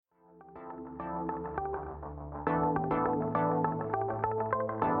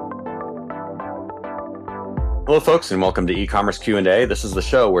Hello, folks, and welcome to e-commerce Q&A. This is the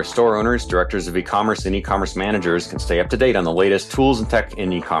show where store owners, directors of e-commerce, and e-commerce managers can stay up to date on the latest tools and tech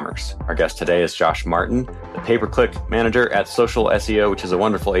in e-commerce. Our guest today is Josh Martin, the pay-per-click manager at SocialSEO, which is a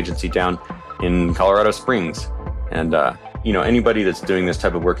wonderful agency down in Colorado Springs. And, anybody that's doing this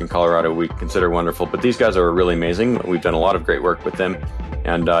type of work in Colorado, we consider wonderful. But these guys are really amazing. We've done a lot of great work with them.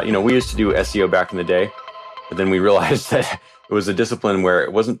 And, we used to do SEO back in the day, but then we realized that it was a discipline where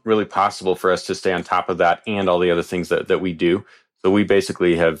it wasn't really possible for us to stay on top of that and all the other things that we do. So we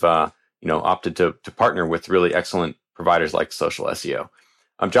basically have, opted to partner with really excellent providers like SocialSEO.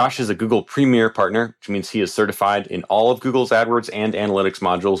 Josh is a Google Premier partner, which means he is certified in all of Google's AdWords and analytics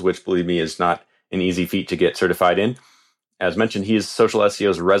modules, which, believe me, is not an easy feat to get certified in. As mentioned, he is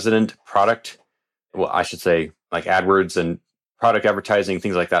SocialSEO's resident product, like AdWords and product advertising,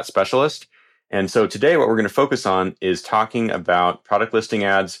 things like that, specialist. And so today what we're going to focus on is talking about product listing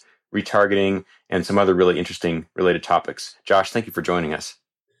ads, retargeting, and some other really interesting related topics. Josh, thank you for joining us.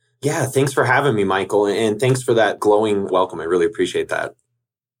 Yeah, thanks for having me, Michael. And thanks for that glowing welcome. I really appreciate that.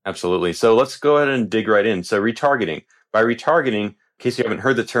 Absolutely. So let's go ahead and dig right in. So retargeting. By retargeting, in case you haven't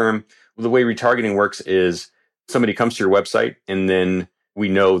heard the term, the way retargeting works is somebody comes to your website and then we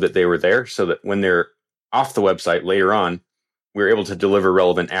know that they were there so that when they're off the website later on, we're able to deliver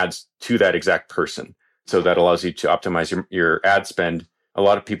relevant ads to that exact person. So that allows you to optimize your ad spend. A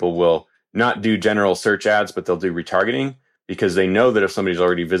lot of people will not do general search ads, but they'll do retargeting because they know that if somebody's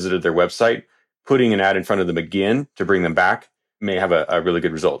already visited their website, putting an ad in front of them again to bring them back may have a really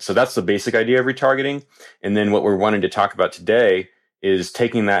good result. So that's the basic idea of retargeting. And then what we're wanting to talk about today is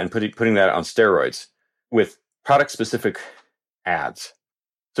taking that and putting that on steroids with product-specific ads.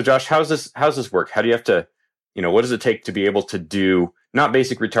 So Josh, how's this work? How do you have to what does it take to be able to do not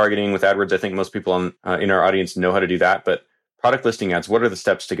basic retargeting with AdWords? I think most people in our audience know how to do that, but product listing ads, what are the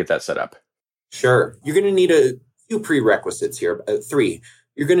steps to get that set up? Sure. You're going to need a few prerequisites here, 3.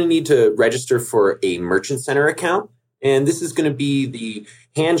 You're going to need to register for a Merchant Center account. And this is going to be the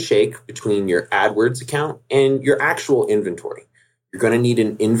handshake between your AdWords account and your actual inventory. You're going to need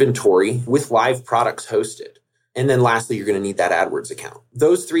an inventory with live products hosted. And then lastly, you're going to need that AdWords account.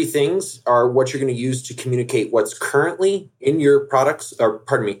 Those 3 things are what you're going to use to communicate what's currently in your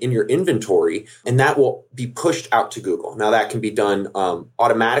in your inventory, and that will be pushed out to Google. Now, that can be done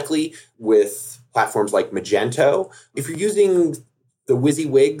automatically with platforms like Magento. If you're using the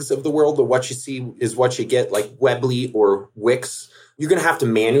WYSIWYGs of the world, the what you see is what you get, like Weebly or Wix, you're going to have to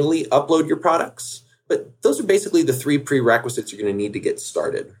manually upload your products. But those are basically the 3 prerequisites you're going to need to get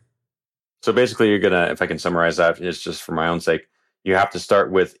started. So basically, you're going to, if I can summarize that, it's just for my own sake, you have to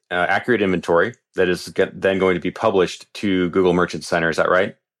start with accurate inventory that is then going to be published to Google Merchant Center. Is that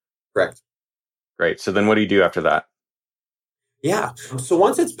right? Correct. Great. So then what do you do after that? Yeah. So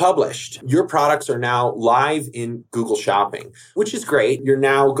once it's published, your products are now live in Google Shopping, which is great. You're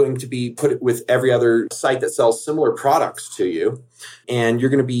now going to be put with every other site that sells similar products to you. And you're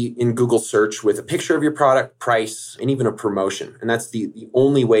going to be in Google search with a picture of your product, price, and even a promotion. And that's the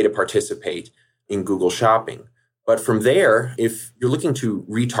only way to participate in Google Shopping. But from there, if you're looking to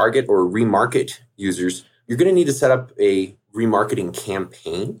retarget or remarket users, you're going to need to set up a remarketing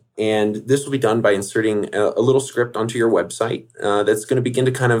campaign. And this will be done by inserting a little script onto your website that's going to begin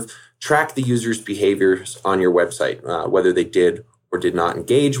to kind of track the user's behaviors on your website, whether they did or did not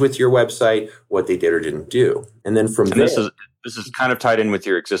engage with your website, what they did or didn't do. And then from there... This is kind of tied in with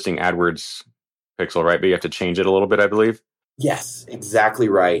your existing AdWords pixel, right? But you have to change it a little bit, I believe. Yes, exactly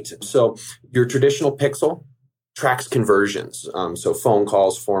right. So your traditional pixel tracks conversions. So phone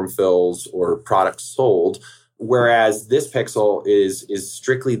calls, form fills, or products sold. Whereas this pixel is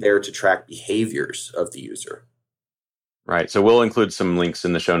strictly there to track behaviors of the user. Right. So we'll include some links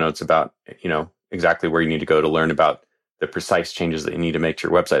in the show notes about, exactly where you need to go to learn about the precise changes that you need to make to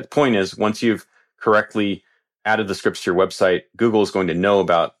your website. The point is, once you've correctly added the scripts to your website, Google is going to know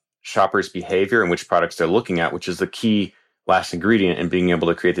about shoppers' behavior and which products they're looking at, which is the key last ingredient in being able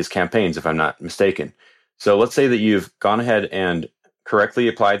to create these campaigns, if I'm not mistaken. So let's say that you've gone ahead and correctly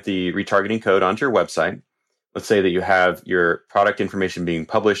applied the retargeting code onto your website. Let's say that you have your product information being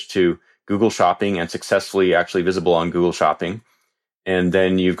published to Google Shopping and successfully actually visible on Google Shopping. And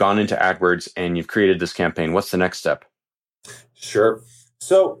then you've gone into AdWords and you've created this campaign. What's the next step? Sure.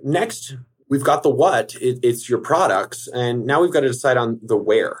 So next, we've got the what. It's your products. And now we've got to decide on the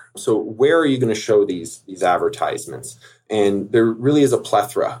where. So where are you going to show these advertisements? And there really is a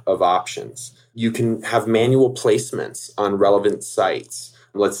plethora of options. You can have manual placements on relevant sites.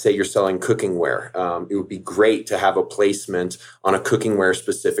 Let's say you're selling cookingware. It would be great to have a placement on a cookingware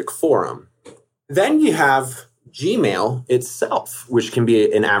specific forum. Then you have Gmail itself, which can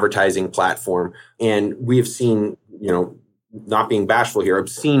be an advertising platform. And we have seen, not being bashful here,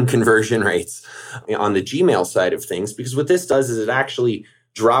 obscene conversion rates on the Gmail side of things, because what this does is it actually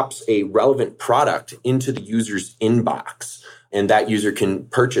drops a relevant product into the user's inbox, and that user can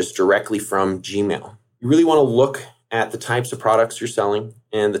purchase directly from Gmail. You really want to look at the types of products you're selling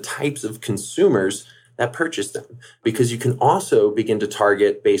and the types of consumers that purchase them, because you can also begin to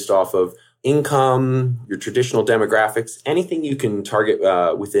target based off of income, your traditional demographics, anything you can target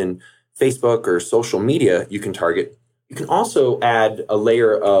within Facebook or social media, you can target. You can also add a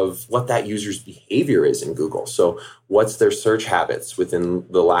layer of what that user's behavior is in Google. So what's their search habits within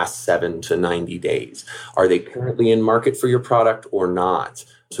the last 7 to 90 days? Are they currently in market for your product or not?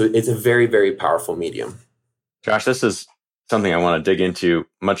 So it's a very, very powerful medium. Josh, this is something I want to dig into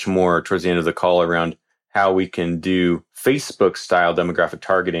much more towards the end of the call around how we can do Facebook-style demographic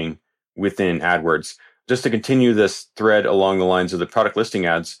targeting within AdWords. Just to continue this thread along the lines of the product listing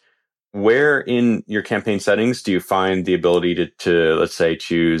ads, where in your campaign settings do you find the ability to, let's say,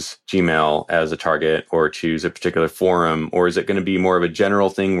 choose Gmail as a target or choose a particular forum? Or is it going to be more of a general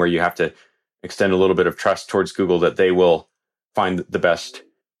thing where you have to extend a little bit of trust towards Google that they will find the best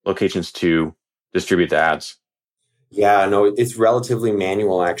locations to distribute the ads? Yeah, no, it's relatively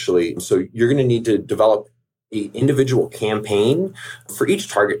manual, actually. So you're going to need to develop an individual campaign for each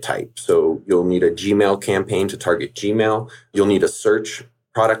target type. So you'll need a Gmail campaign to target Gmail. You'll need a search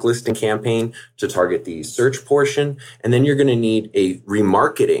product listing campaign to target the search portion. And then you're going to need a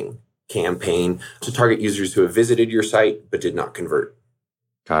remarketing campaign to target users who have visited your site but did not convert.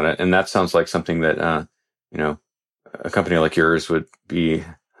 Got it. And that sounds like something that, a company like yours would be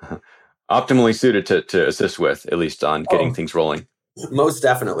optimally suited to assist with, at least on getting things rolling. Most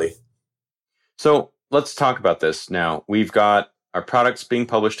definitely. So let's talk about this now. We've got our products being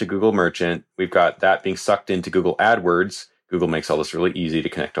published to Google Merchant. We've got that being sucked into Google AdWords. Google makes all this really easy to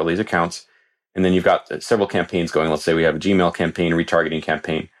connect all these accounts. And then you've got several campaigns going. Let's say we have a Gmail campaign, a retargeting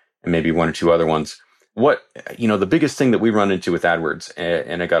campaign, and maybe one or two other ones. The biggest thing that we run into with AdWords,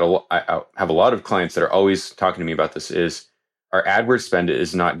 and I have a lot of clients that are always talking to me about this, is our AdWords spend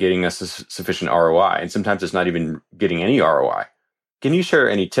is not getting us a sufficient ROI. And sometimes it's not even getting any ROI. Can you share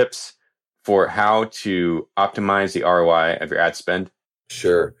any tips for how to optimize the ROI of your ad spend?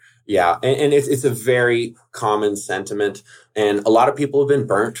 Sure. Yeah. And it's a very common sentiment. And a lot of people have been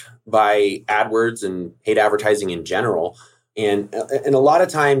burnt by AdWords and paid advertising in general. And a lot of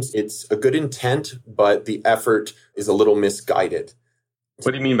times it's a good intent, but the effort is a little misguided.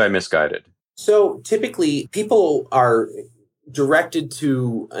 What do you mean by misguided? So typically people are directed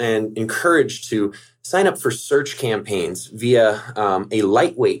to and encouraged to sign up for search campaigns via a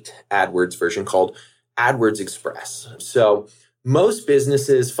lightweight AdWords version called AdWords Express. So most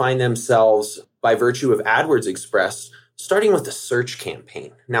businesses find themselves, by virtue of AdWords Express, starting with a search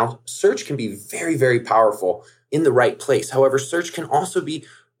campaign. Now, search can be very, very powerful in the right place. However, search can also be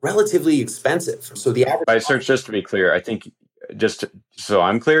relatively expensive. So the average... By search, just to be clear, I think so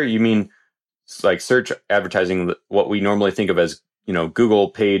I'm clear, you mean like search advertising, what we normally think of as, Google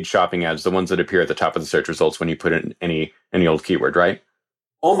paid shopping ads, the ones that appear at the top of the search results when you put in any old keyword, right?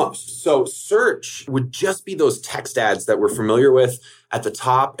 Almost. So search would just be those text ads that we're familiar with at the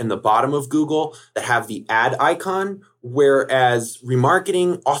top and the bottom of Google that have the ad icon, whereas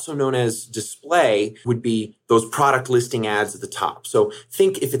remarketing, also known as display, would be those product listing ads at the top. So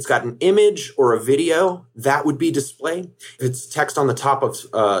think if it's got an image or a video, that would be display. If it's text on the top of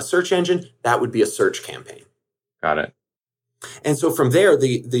a search engine, that would be a search campaign. Got it. And so from there,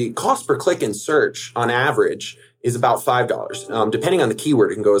 the cost per click in search on average is about $5. Depending on the keyword,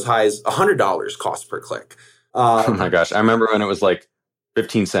 it can go as high as $100 cost per click. Oh my gosh. I remember when it was like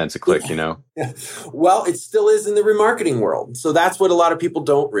 15 cents a click, Well, it still is in the remarketing world. So that's what a lot of people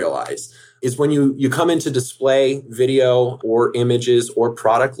don't realize is when you come into display, video, or images, or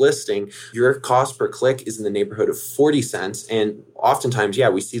product listing, your cost per click is in the neighborhood of 40 cents. And oftentimes,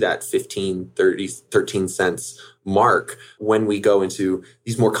 we see that 15, 30, 13 cents mark when we go into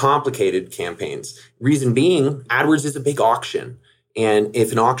these more complicated campaigns. Reason being, AdWords is a big auction. And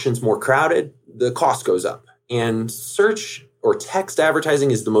if an auction's more crowded, the cost goes up. And search or text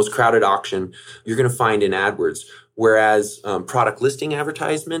advertising is the most crowded auction you're going to find in AdWords. Whereas product listing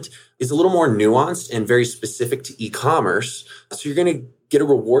advertisement is a little more nuanced and very specific to e-commerce. So you're going to get a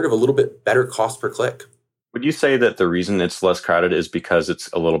reward of a little bit better cost per click. Would you say that the reason it's less crowded is because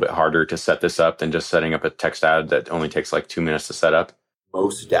it's a little bit harder to set this up than just setting up a text ad that only takes like 2 minutes to set up?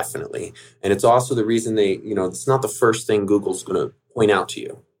 Most definitely. And it's also the reason it's not the first thing Google's going to point out to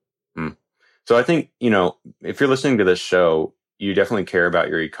you. So I think, if you're listening to this show, you definitely care about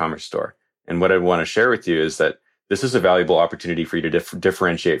your e-commerce store. And what I want to share with you is that this is a valuable opportunity for you to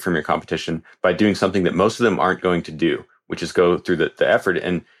differentiate from your competition by doing something that most of them aren't going to do, which is go through the effort.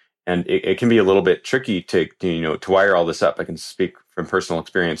 And it can be a little bit tricky to wire all this up. I can speak from personal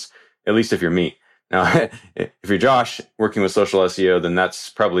experience, at least if you're me. Now, if you're Josh working with social SEO, then that's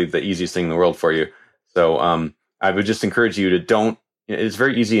probably the easiest thing in the world for you. So I would just encourage you to don't. It's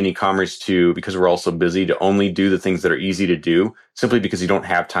very easy in e-commerce because we're all so busy, to only do the things that are easy to do simply because you don't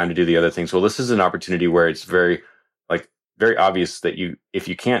have time to do the other things. Well, this is an opportunity where it's very obvious that if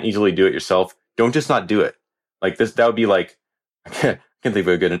you can't easily do it yourself, don't just not do it. Like this, that would be like, I can't think of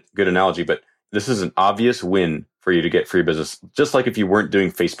a good analogy, but this is an obvious win for you to get free business. Just like if you weren't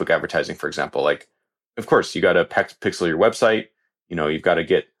doing Facebook advertising, for example, like, of course, you got to pixel your website, you've got to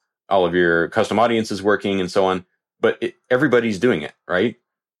get all of your custom audiences working and so on, but everybody's doing it, right?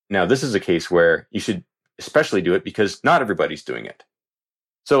 Now, this is a case where you should especially do it because not everybody's doing it.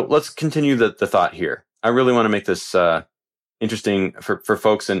 So let's continue the thought here. I really want to make this interesting for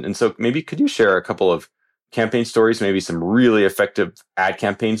folks. And so maybe could you share a couple of campaign stories, maybe some really effective ad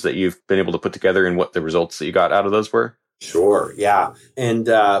campaigns that you've been able to put together and what the results that you got out of those were? Sure. Yeah. And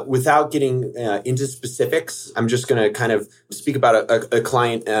without getting into specifics, I'm just going to kind of speak about a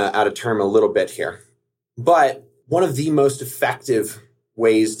client out of term a little bit here. But one of the most effective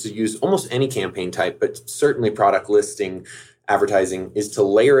ways to use almost any campaign type, but certainly product listing advertising, is to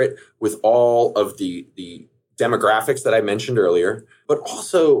layer it with all of the demographics that I mentioned earlier, but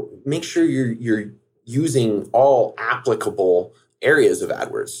also make sure you're using all applicable areas of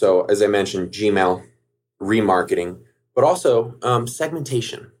AdWords. So as I mentioned, Gmail, remarketing, but also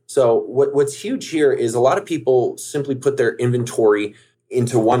segmentation. So what's huge here is a lot of people simply put their inventory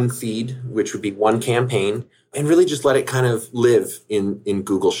into one feed, which would be one campaign, and really just let it kind of live in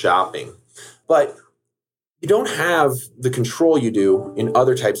Google Shopping. But you don't have the control you do in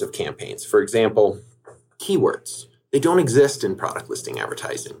other types of campaigns. For example, keywords. They don't exist in product listing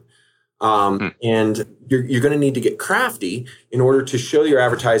advertising. And you're going to need to get crafty in order to show your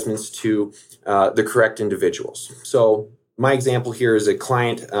advertisements to the correct individuals. So my example here is a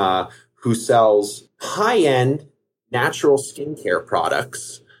client who sells high-end natural skincare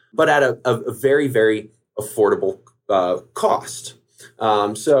products, but at a very, very affordable cost.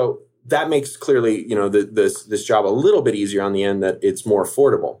 So that makes clearly, this job a little bit easier on the end, that it's more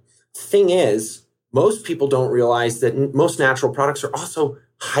affordable. Thing is, most people don't realize that most natural products are also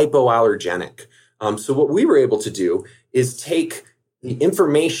hypoallergenic. So what we were able to do is take the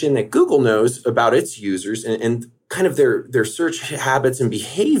information that Google knows about its users and kind of their search habits and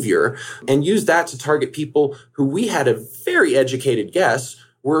behavior, and use that to target people who we had a very educated guess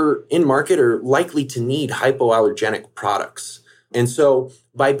were in market or likely to need hypoallergenic products. And so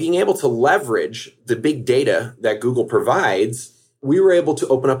by being able to leverage the big data that Google provides, we were able to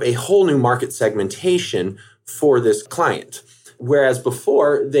open up a whole new market segmentation for this client. Whereas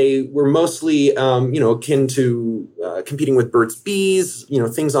before, they were mostly, akin to competing with Burt's Bees,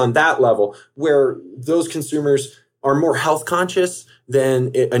 things on that level, where those consumers are more health conscious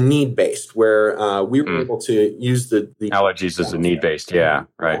than a need-based, where we were able to use the allergies as a need-based. Yeah,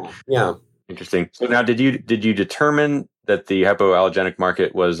 right. Yeah. Interesting. So now, did you determine that the hypoallergenic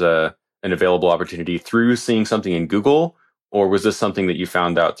market was an available opportunity through seeing something in Google, or was this something that you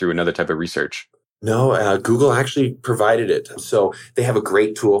found out through another type of research? No, Google actually provided it. So they have a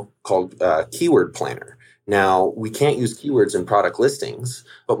great tool called Keyword Planner. Now, we can't use keywords in product listings,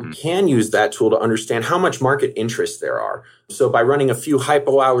 but we can use that tool to understand how much market interest there are. So by running a few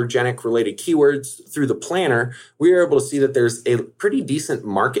hypoallergenic related keywords through the planner, we were able to see that there's a pretty decent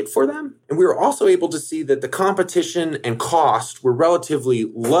market for them. And we were also able to see that the competition and cost were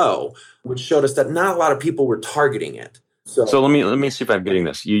relatively low, which showed us that not a lot of people were targeting it. So let me see if I'm getting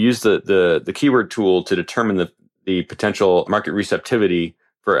this. You use the keyword tool to determine the potential market receptivity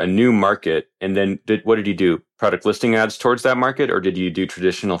for a new market, and then what did you do? Product listing ads towards that market, or did you do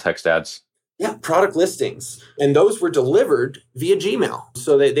traditional text ads? Yeah, product listings. And those were delivered via Gmail.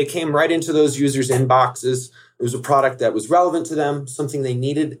 So they came right into those users' inboxes. It was a product that was relevant to them, something they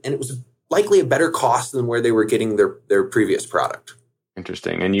needed, and it was likely a better cost than where they were getting their previous product.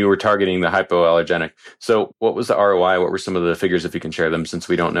 Interesting. And you were targeting the hypoallergenic. So what was the ROI? What were some of the figures, if you can share them, since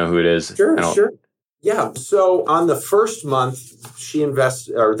we don't know who it is? Sure. Yeah. So on the first month,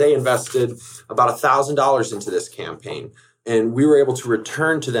 they invested about $1,000 into this campaign, and we were able to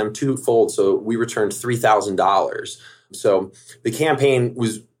return to them twofold. So we returned $3,000. So the campaign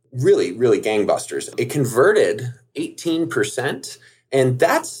was really, really gangbusters. It converted 18%, and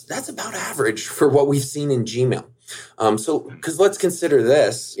that's about average for what we've seen in Gmail. Because let's consider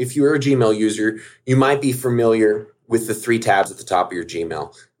this. If you're a Gmail user, you might be familiar with the 3 tabs at the top of your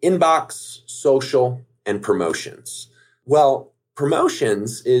Gmail. inbox, social, and promotions. Well,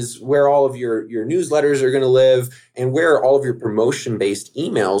 promotions is where all of your newsletters are going to live and where all of your promotion-based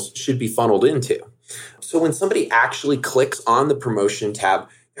emails should be funneled into. So when somebody actually clicks on the promotion tab,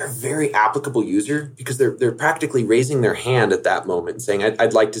 they're a very applicable user because they're practically raising their hand at that moment and saying,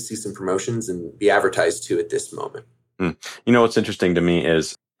 I'd like to see some promotions and be advertised to at this moment. You know, what's interesting to me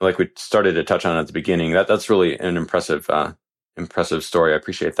is, like we started to touch on at the beginning, that's really an impressive story. I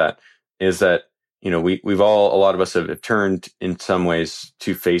appreciate that. Is that, you know, a lot of us have turned in some ways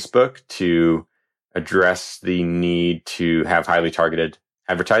to Facebook to address the need to have highly targeted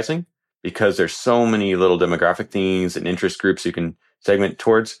advertising, because there's so many little demographic things and interest groups you can segment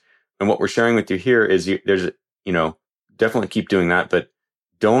towards. And what we're sharing with you here is definitely keep doing that, but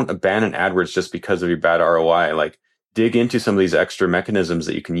don't abandon AdWords just because of your bad ROI. Like, dig into some of these extra mechanisms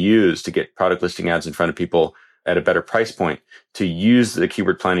that you can use to get product listing ads in front of people at a better price point, to use the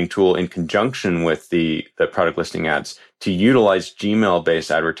keyword planning tool in conjunction with the product listing ads, to utilize Gmail-based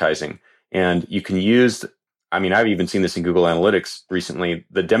advertising. And you can use, I've even seen this in Google Analytics recently,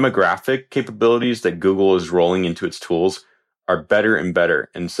 the demographic capabilities that Google is rolling into its tools are better and better.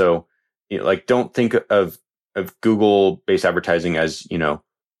 And so, don't think of Google-based advertising as,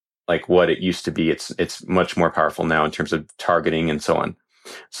 like what it used to be. It's much more powerful now in terms of targeting and so on.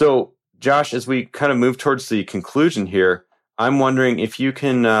 So, Josh, as we kind of move towards the conclusion here, I'm wondering if you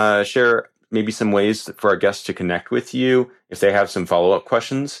can share maybe some ways for our guests to connect with you if they have some follow-up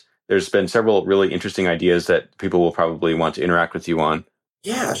questions. There's been several really interesting ideas that people will probably want to interact with you on.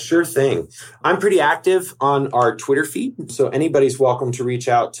 Yeah, sure thing. I'm pretty active on our Twitter feed, so anybody's welcome to reach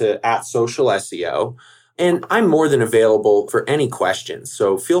out to @SocialSEO. And I'm more than available for any questions.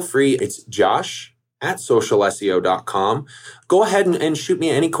 So feel free. It's josh@socialseo.com. Go ahead and shoot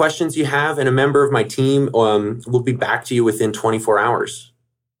me any questions you have, and a member of my team will be back to you within 24 hours.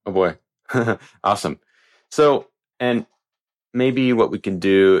 Oh boy. Awesome. So, and maybe what we can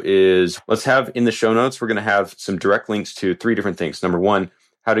do is, let's have in the show notes, we're going to have some direct links to 3 different things. Number 1,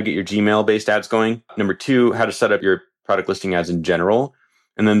 how to get your Gmail-based ads going. Number 2, how to set up your product listing ads in general.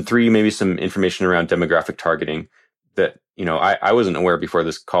 And then 3, maybe some information around demographic targeting that, I wasn't aware before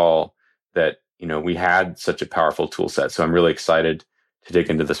this call that, we had such a powerful tool set. So I'm really excited to dig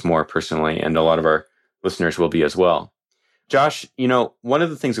into this more personally, and a lot of our listeners will be as well. Josh, one of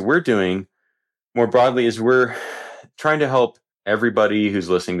the things that we're doing more broadly is we're trying to help everybody who's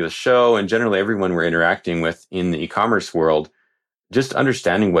listening to the show, and generally everyone we're interacting with in the e-commerce world, just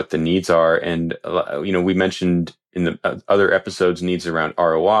understanding what the needs are. And, we mentioned in the other episodes, needs around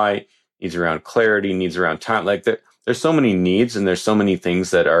ROI, needs around clarity, needs around time. Like there's so many needs, and there's so many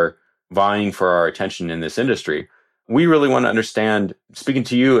things that are vying for our attention in this industry. We really want to understand, speaking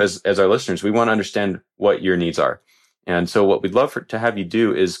to you as our listeners, we want to understand what your needs are. And so what we'd love to have you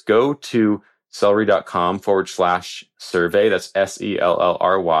do is go to celery.com/survey. That's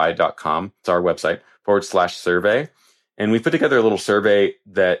SELLRY.com. It's our website /survey. And we put together a little survey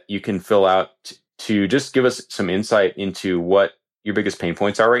that you can fill out to just give us some insight into what your biggest pain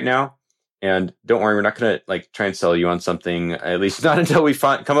points are right now. And don't worry, we're not going to try and sell you on something, at least not until we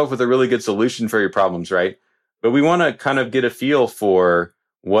come up with a really good solution for your problems, right? But we want to kind of get a feel for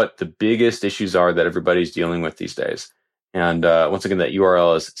what the biggest issues are that everybody's dealing with these days. And once again, that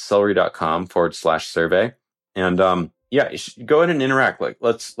URL is celery.com/survey. And go ahead and interact.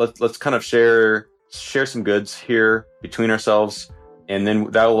 Let's kind of share some goods here between ourselves, and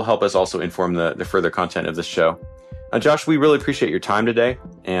then that will help us also inform the further content of this show. Josh, we really appreciate your time today,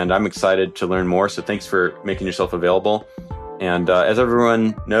 and I'm excited to learn more. So thanks for making yourself available. And as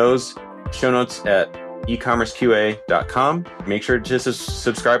everyone knows, show notes at ecommerceqa.com. Make sure to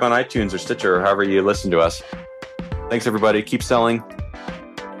subscribe on iTunes or Stitcher or however you listen to us. Thanks, everybody. Keep selling.